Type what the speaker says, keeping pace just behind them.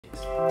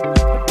Good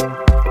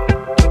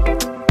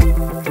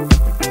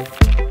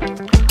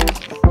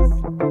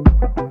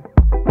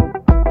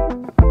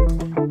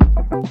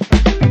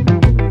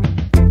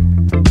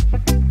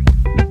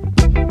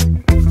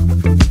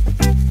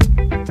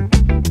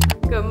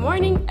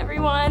morning,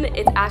 everyone.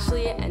 It's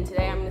Ashley, and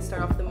today I'm gonna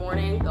start off the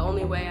morning the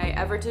only way I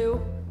ever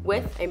do,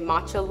 with a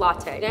matcha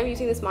latte. Today I'm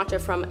using this matcha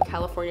from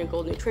California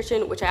Gold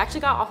Nutrition, which I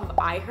actually got off of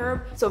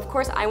iHerb. So of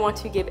course I want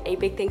to give a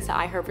big thanks to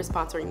iHerb for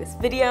sponsoring this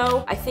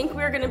video. I think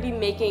we're gonna be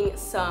making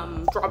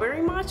some strawberry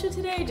matcha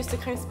today just to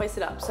kind of spice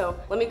it up. So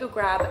let me go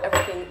grab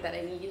everything that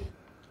I need.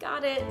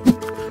 Got it.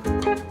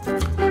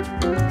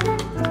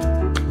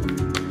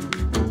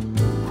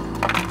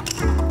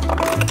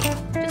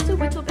 Just a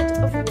little bit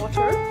of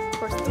water, of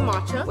course the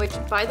matcha, which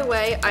by the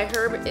way,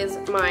 iHerb is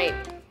my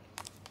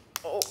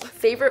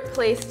favorite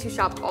place to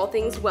shop all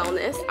things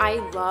wellness. I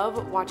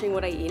love watching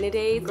what I eat in a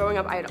day. Growing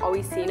up, I had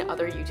always seen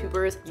other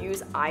YouTubers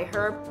use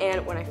iHerb,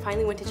 and when I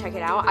finally went to check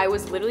it out, I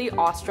was literally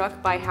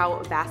awestruck by how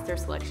vast their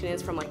selection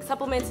is, from like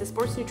supplements to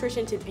sports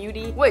nutrition to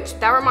beauty. Which,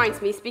 that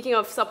reminds me, speaking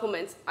of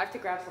supplements, I have to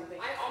grab something.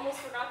 I almost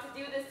forgot to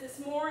do this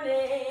morning.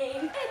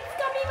 It's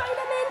gummy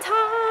vitamin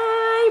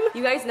time!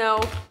 You guys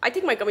know, I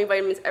take my gummy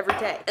vitamins every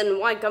day. And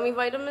why gummy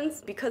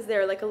vitamins? Because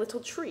they're like a little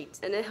treat,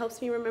 and it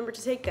helps me remember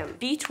to take them.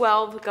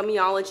 B12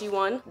 Gummyology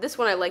one. This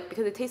one I like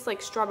because it tastes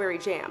like strawberry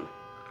jam.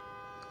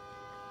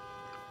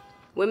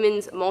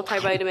 Women's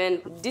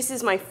multivitamin. This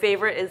is my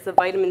favorite, is the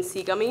vitamin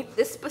C gummy.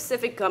 This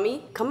specific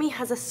gummy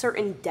has a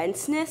certain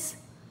denseness.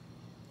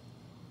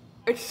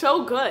 It's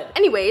so good.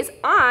 Anyways,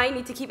 I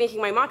need to keep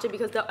making my matcha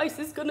because the ice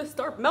is gonna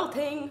start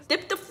melting.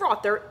 Dip the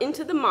frother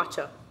into the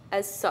matcha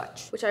as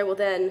such, which I will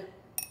then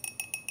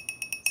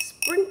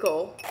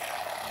sprinkle.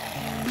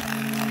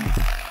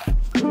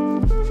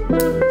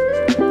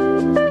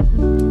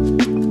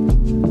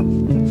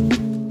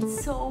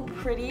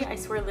 Pretty. I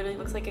swear it literally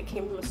looks like it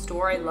came from a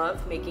store. I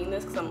love making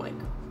this because I'm like,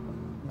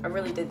 I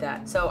really did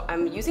that. So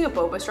I'm using a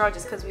boba straw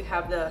just because we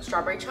have the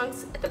strawberry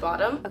chunks at the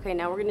bottom. Okay,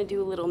 now we're gonna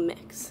do a little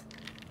mix.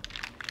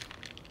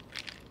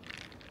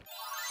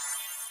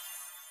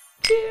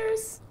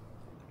 Cheers!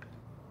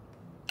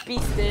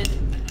 Beasted.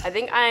 I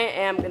think I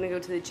am gonna go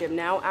to the gym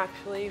now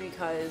actually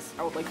because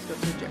I would like to go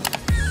to the gym.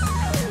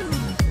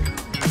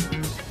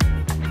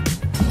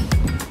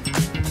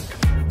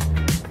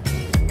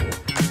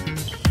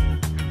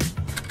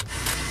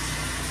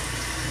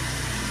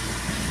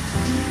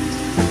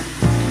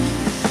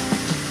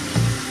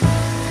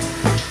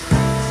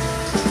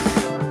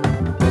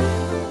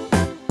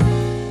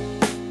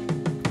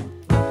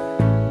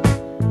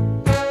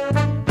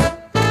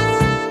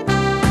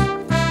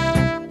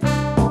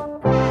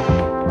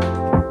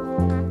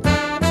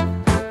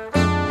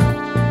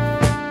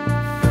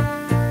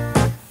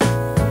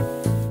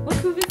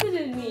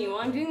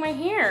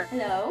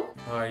 Hello.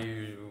 Are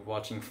you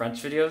watching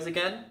French videos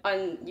again?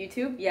 On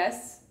YouTube,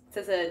 yes. It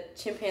says a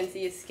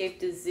chimpanzee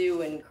escaped a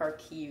zoo in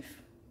Kharkiv.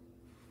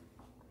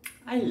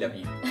 I love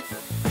you.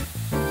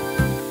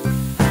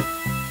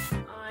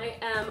 I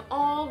am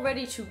all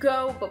ready to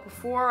go, but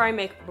before I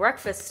make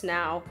breakfast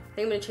now, I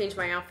think I'm gonna change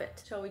my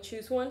outfit. Shall we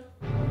choose one?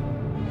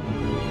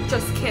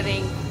 Just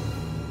kidding.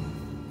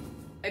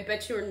 I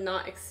bet you're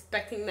not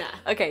expecting that.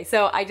 Okay,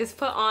 so I just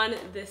put on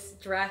this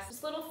dress,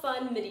 this little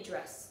fun midi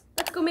dress.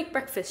 Let's go make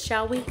breakfast,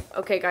 shall we?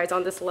 Okay guys,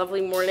 on this lovely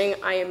morning,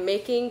 I am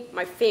making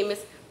my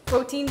famous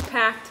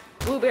protein-packed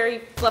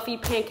blueberry fluffy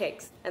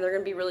pancakes, and they're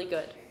gonna be really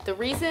good. The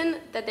reason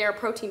that they are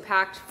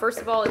protein-packed,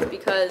 first of all, is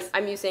because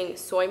I'm using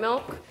soy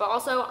milk, but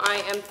also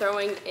I am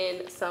throwing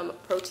in some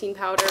protein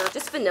powder,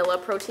 just vanilla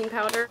protein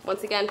powder,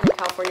 once again from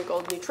California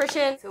Gold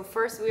Nutrition. So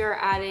first we are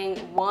adding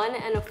 1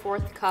 1/4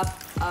 cup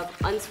of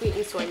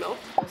unsweetened soy milk,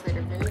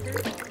 cider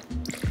vinegar,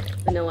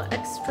 vanilla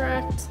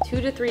extract,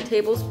 2 to 3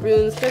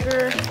 tablespoons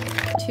sugar,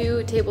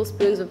 2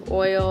 tablespoons of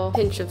oil,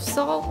 pinch of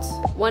salt,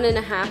 1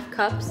 1/2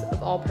 cups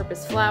of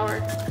all-purpose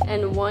flour,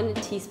 and 1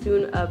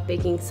 teaspoon of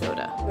baking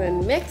soda. Go ahead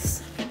and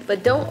mix,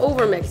 but don't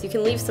overmix. You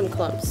can leave some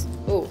clumps.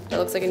 Oh, that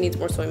looks like it needs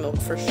more soy milk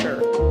for sure.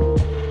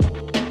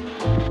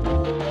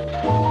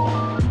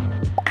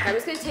 I'm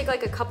just gonna take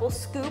like a couple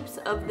scoops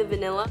of the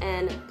vanilla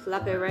and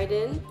plop it right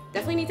in.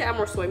 Definitely need to add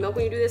more soy milk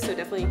when you do this, so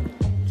definitely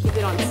keep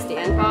it on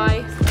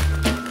standby.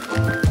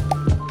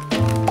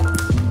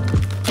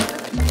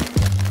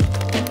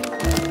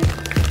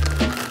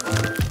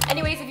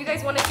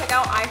 Check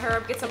out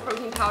iHerb, get some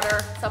protein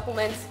powder,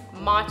 supplements,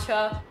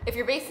 matcha. If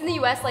you're based in the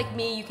US like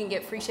me, you can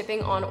get free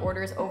shipping on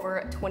orders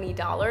over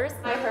 $20.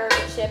 iHerb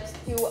ships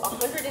to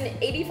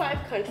 185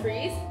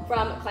 countries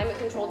from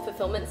climate-controlled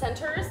fulfillment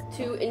centers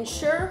to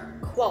ensure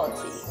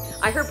quality.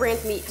 iHerb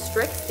brands meet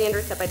strict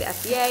standards set by the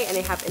FDA, and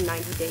they have a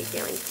 90-day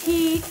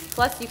guarantee.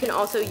 Plus, you can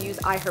also use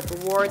iHerb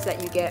rewards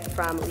that you get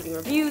from leaving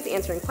reviews,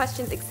 answering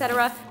questions,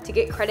 etc. to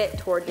get credit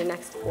toward your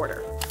next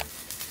order.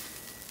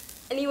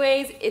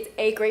 Anyways, it's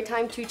a great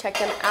time to check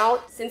them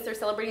out. Since they're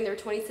celebrating their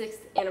 26th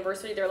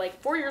anniversary, they're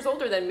like 4 years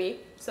older than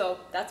me, so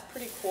that's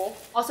pretty cool.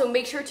 Also,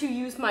 make sure to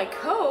use my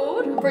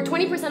code for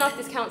 20% off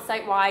discount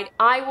site-wide.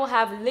 I will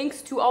have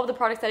links to all of the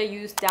products that I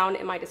use down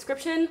in my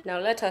description. Now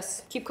let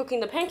us keep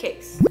cooking the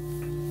pancakes.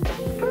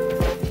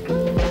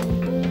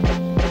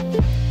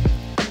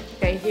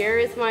 Okay, here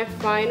is my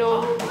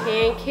final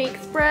pancake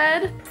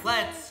spread.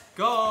 Let's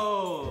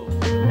go!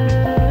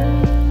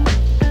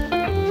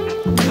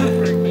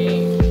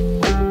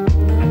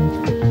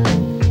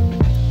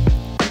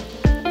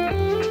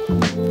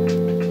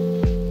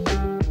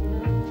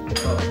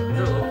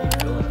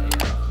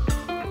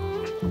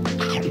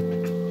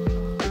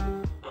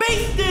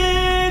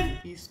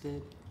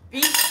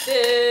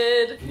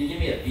 Beasted! Can you give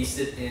me a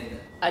beasted in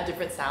A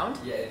different sound?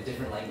 a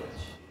different language?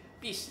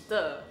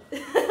 Beasted.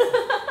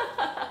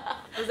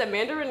 Was that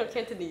Mandarin or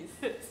Cantonese?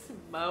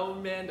 Mao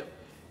Mando.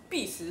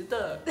 Beasted.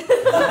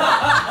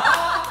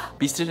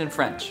 Beasted in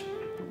French.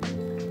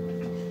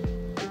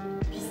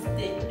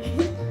 Beefsteak.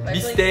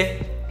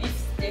 Beasted.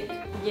 Beefsteak.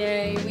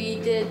 Yay, we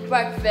did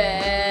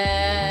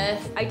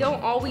breakfast. I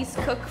don't always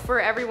cook for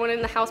everyone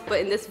in the house, but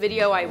in this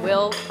video I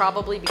will,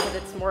 probably because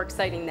it's more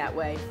exciting that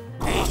way.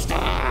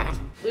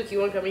 Luke, you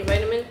want gummy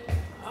vitamin?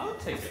 I'll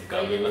take a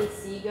gummy. Vitamin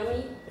C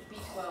gummy?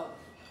 B12.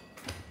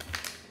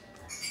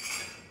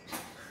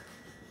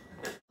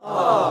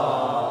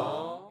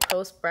 Aww.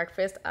 Post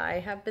breakfast, I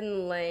have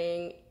been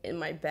laying in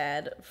my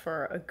bed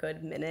for a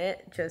good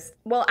minute.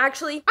 Well,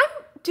 actually, I'm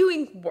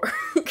doing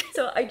work.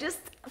 So I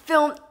just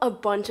filmed a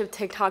bunch of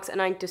TikToks and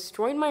I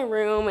destroyed my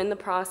room in the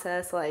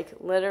process, like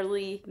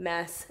literally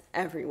mess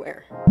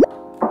everywhere.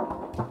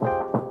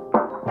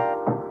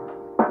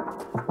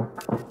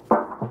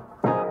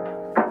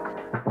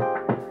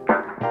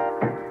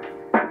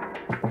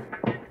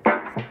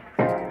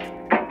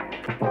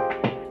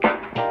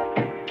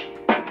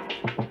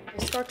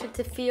 Started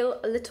to feel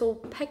a little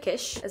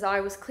peckish as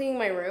I was cleaning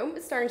my room.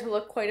 It's starting to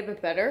look quite a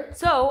bit better.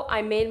 So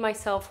I made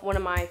myself one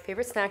of my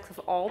favorite snacks of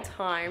all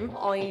time.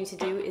 All you need to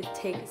do is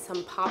take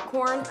some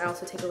popcorn. I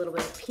also take a little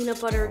bit of peanut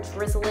butter,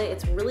 drizzle it.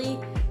 It's really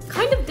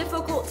kind of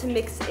difficult to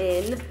mix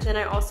in. Then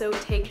I also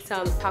take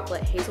some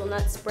chocolate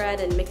hazelnut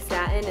spread and mix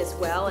that in as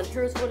well. And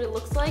here's what it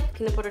looks like.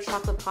 Peanut butter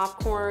chocolate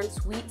popcorn,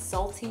 sweet,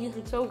 salty,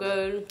 and so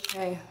good.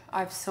 Okay, I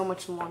have so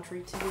much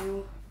laundry to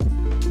do.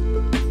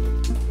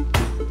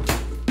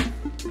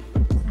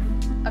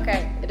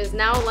 Okay, it is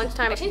now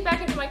lunchtime. I changed back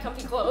into my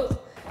comfy clothes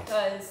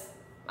because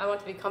I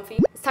want to be comfy.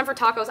 It's time for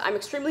tacos. I'm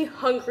extremely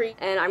hungry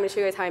and I'm gonna show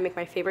you guys how I make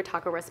my favorite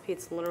taco recipe.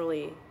 It's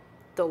literally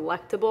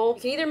delectable.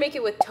 You can either make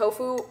it with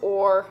tofu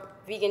or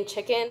vegan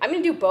chicken. I'm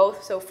gonna do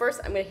both. So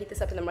first I'm gonna heat this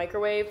up in the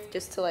microwave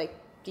just to like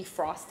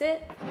defrost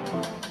it.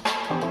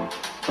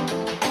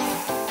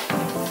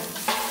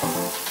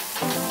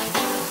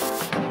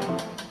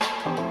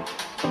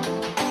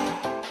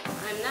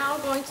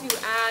 To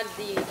add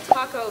the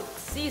taco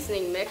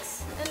seasoning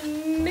mix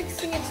and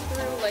mixing it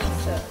through like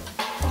so.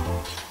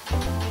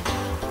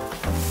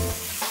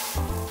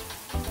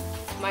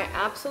 My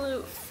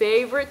absolute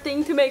favorite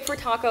thing to make for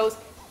tacos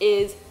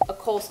is a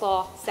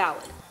coleslaw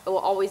salad. It will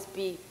always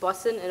be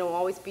bussin' and it will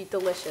always be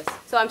delicious.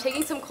 So I'm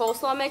taking some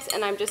coleslaw mix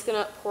and I'm just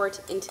gonna pour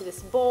it into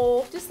this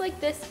bowl, just like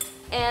this.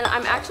 And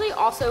I'm actually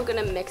also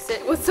gonna mix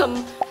it with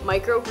some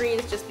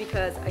microgreens just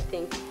because I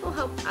think it'll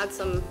help add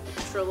some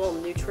extra little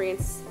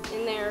nutrients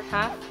in there.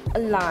 Half a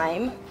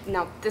lime.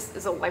 Now this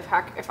is a life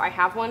hack if I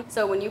have one.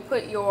 So when you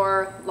put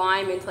your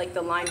lime into like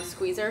the lime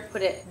squeezer,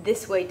 put it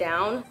this way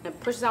down and it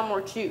pushes out more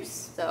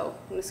juice. So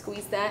I'm gonna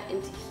squeeze that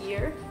into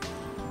here.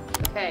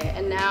 Okay,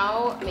 and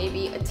now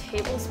maybe a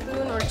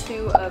tablespoon or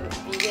two of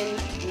vegan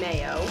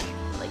mayo,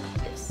 like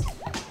this.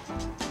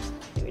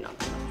 Maybe not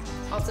that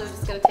much. Also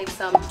just gonna take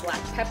some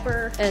black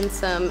pepper and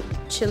some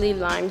chili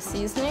lime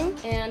seasoning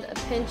and a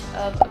pinch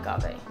of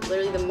agave.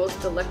 Literally the most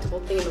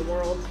delectable thing in the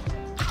world.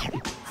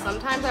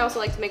 Sometimes I also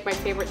like to make my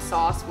favorite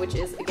sauce, which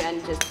is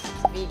again just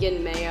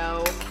vegan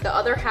mayo. The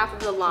other half of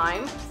the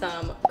lime,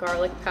 some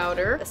garlic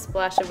powder, a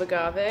splash of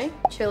agave,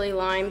 chili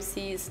lime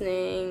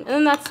seasoning, and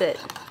then that's it.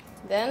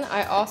 Then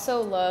I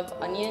also love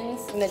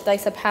onions. I'm gonna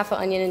dice up half an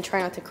onion and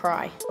try not to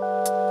cry.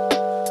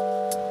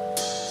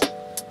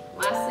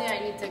 Lastly, I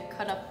need to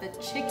cut up the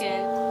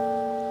chicken.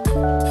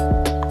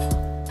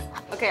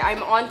 Okay,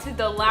 I'm on to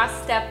the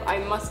last step. I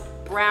must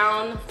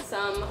brown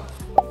some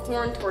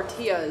corn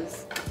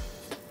tortillas.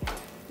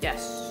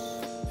 Yes.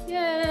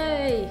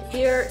 Yay!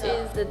 Here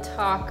is the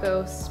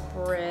taco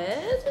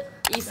spread.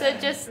 Issa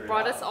just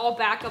brought us all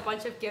back a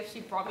bunch of gifts. She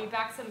brought me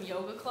back some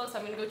yoga clothes.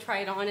 I'm gonna go try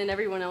it on and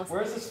everyone else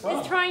Where's this from?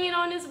 is trying it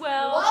on as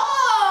well.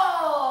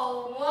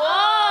 Whoa!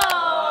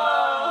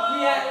 Whoa!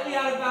 We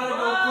had about to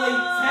go play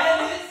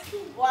tennis.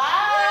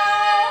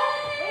 Wow!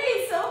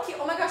 Hey, so cute.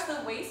 Oh my gosh,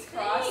 the waist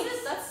crosses.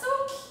 Thanks. That's so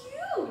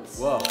cute.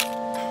 Whoa.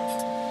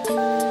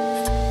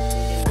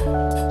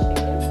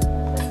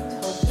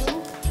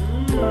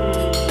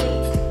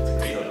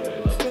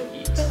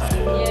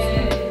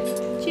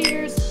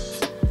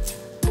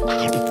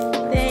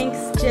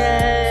 Thanks,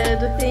 Jed.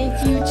 Thank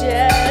you,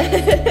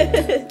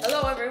 Jed.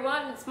 Hello,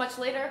 everyone. It's much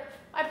later.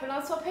 I put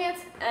on sweatpants,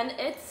 and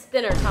it's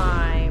dinner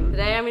time.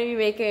 Today I'm gonna be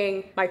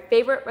making my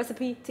favorite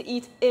recipe to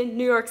eat in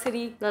New York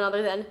City, none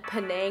other than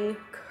Penang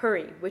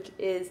Curry, which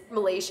is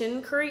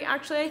Malaysian curry,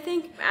 actually, I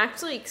think. I'm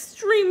actually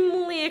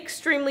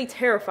extremely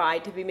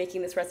terrified to be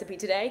making this recipe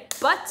today,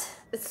 but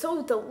it's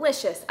so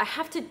delicious. I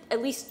have to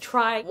at least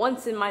try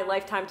once in my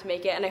lifetime to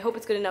make it, and I hope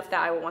it's good enough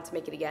that I will want to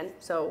make it again.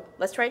 So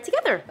let's try it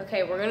together.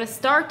 Okay, we're gonna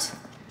start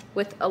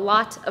with a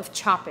lot of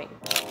chopping.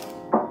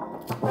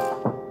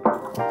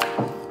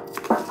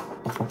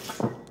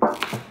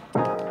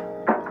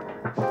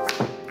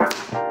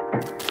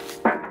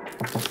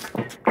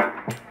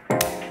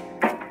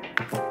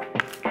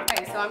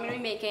 I'm gonna be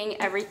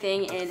making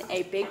everything in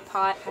a big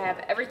pot. I have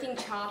everything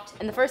chopped,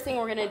 and the first thing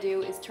we're gonna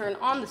do is turn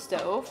on the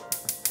stove,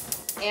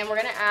 and we're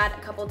gonna add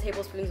a couple of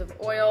tablespoons of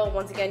oil,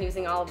 once again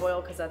using olive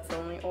oil because that's the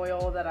only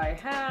oil that I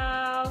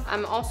have.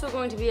 I'm also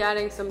going to be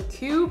adding some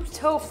cubed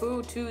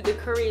tofu to the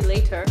curry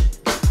later.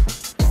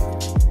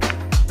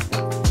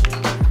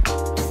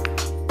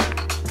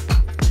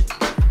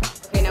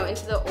 Okay, now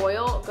into the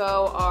oil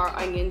go our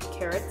onions,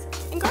 carrots,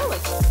 and garlic.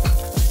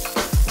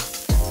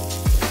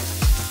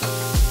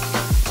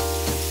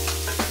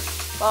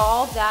 While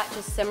all of that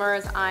just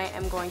simmers, I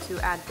am going to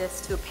add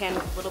this to a pan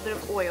with a little bit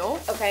of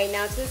oil. Okay,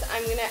 now to this,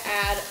 I'm gonna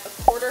add a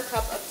 1/4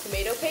 cup of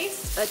tomato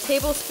paste, a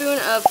tablespoon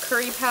of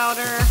curry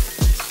powder.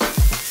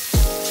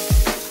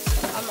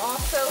 I'm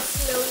also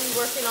slowly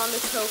working on the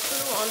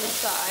tofu on the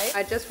side.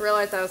 I just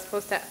realized I was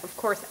supposed to, of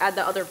course, add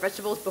the other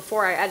vegetables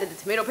before I added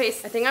the tomato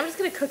paste. I think I'm just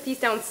gonna cook these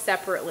down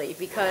separately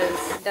because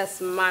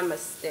that's my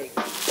mistake.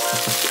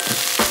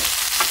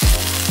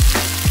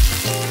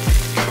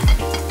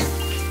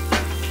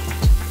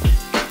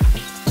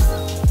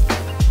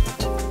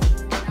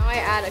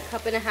 Add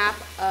 1.5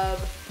 cups of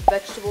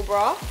vegetable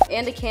broth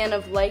and a can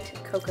of light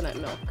coconut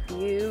milk.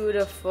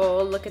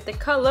 Beautiful, look at the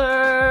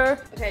color.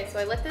 Okay, so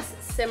I let this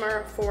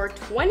simmer for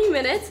 20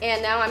 minutes,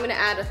 and now I'm gonna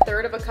add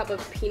 1/3 cup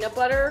of peanut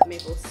butter,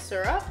 maple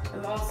syrup.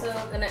 I'm also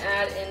gonna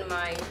add in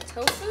my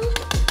tofu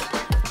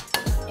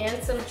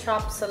and some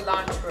chopped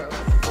cilantro.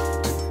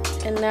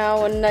 And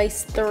now a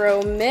nice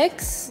thorough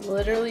mix.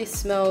 Literally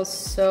smells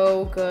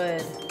so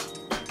good.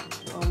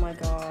 Oh my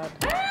God.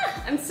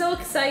 I'm so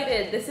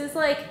excited. This is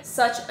like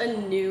such a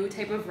new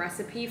type of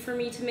recipe for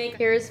me to make.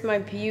 Here's my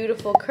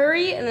beautiful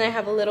curry, and then I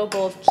have a little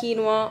bowl of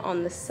quinoa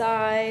on the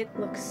side.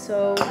 Looks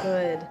so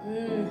good.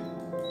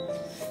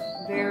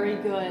 Very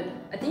good.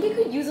 I think I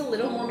could use a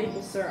little more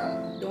maple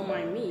syrup. Don't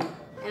mind me.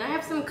 And I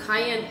have some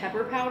cayenne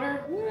pepper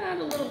powder. I'm gonna add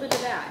a little bit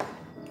of that.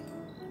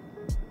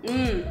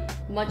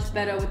 Much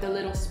better with a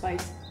little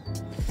spice.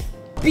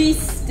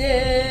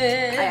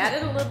 Beasted! I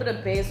added a little bit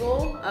of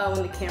basil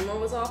when the camera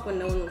was off, when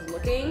no one was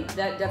looking.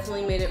 That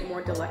definitely made it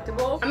more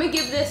delectable. I'm gonna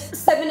give this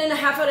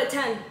 7.5 out of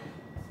 10.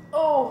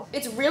 Oh,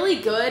 it's really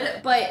good,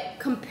 but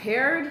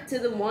compared to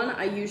the one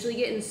I usually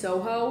get in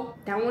Soho,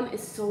 that one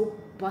is so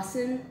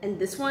bussin', and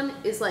this one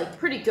is like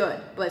pretty good,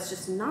 but it's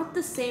just not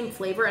the same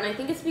flavor, and I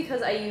think it's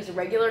because I use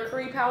regular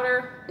curry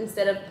powder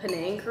instead of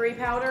Penang curry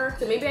powder,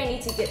 so maybe I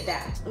need to get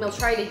that, and I'll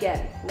try it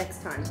again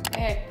next time.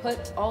 Okay, I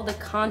put all the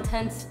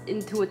contents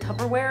into a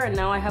Tupperware, and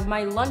now I have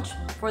my lunch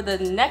for the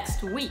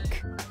next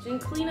week. Kitchen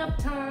cleanup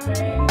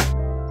time.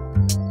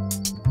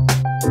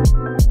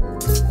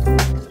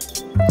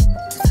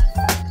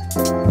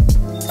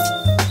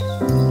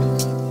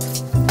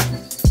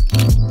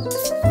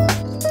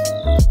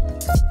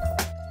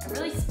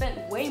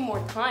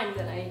 Time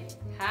than I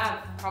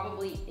have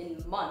probably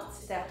in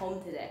months at home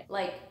today.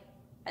 Like,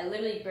 I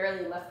literally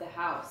barely left the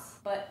house.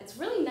 But it's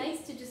really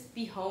nice to just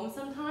be home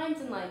sometimes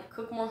and like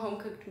cook more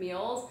home-cooked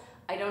meals.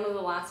 I don't know the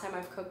last time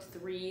I've cooked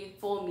 3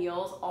 full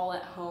meals all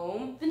at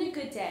home. It's been a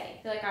good day.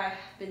 I feel like I've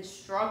been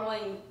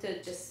struggling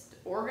to just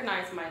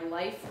organize my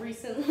life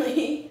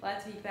recently. Glad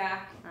to be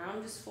back.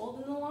 I'm just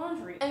folding the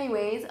laundry.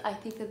 Anyways, I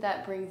think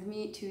that brings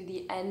me to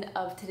the end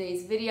of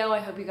today's video. I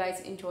hope you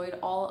guys enjoyed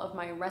all of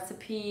my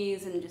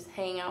recipes and just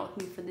hanging out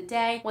with me for the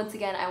day. Once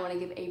again, I want to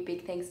give a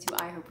big thanks to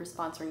iHerb for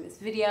sponsoring this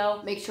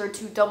video. Make sure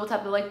to double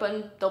tap the like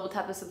button, double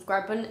tap the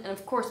subscribe button, and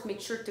of course,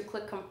 make sure to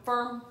click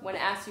confirm when it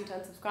asks you to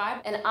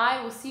unsubscribe. And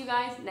I will see you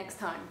guys next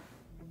time.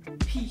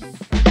 Peace.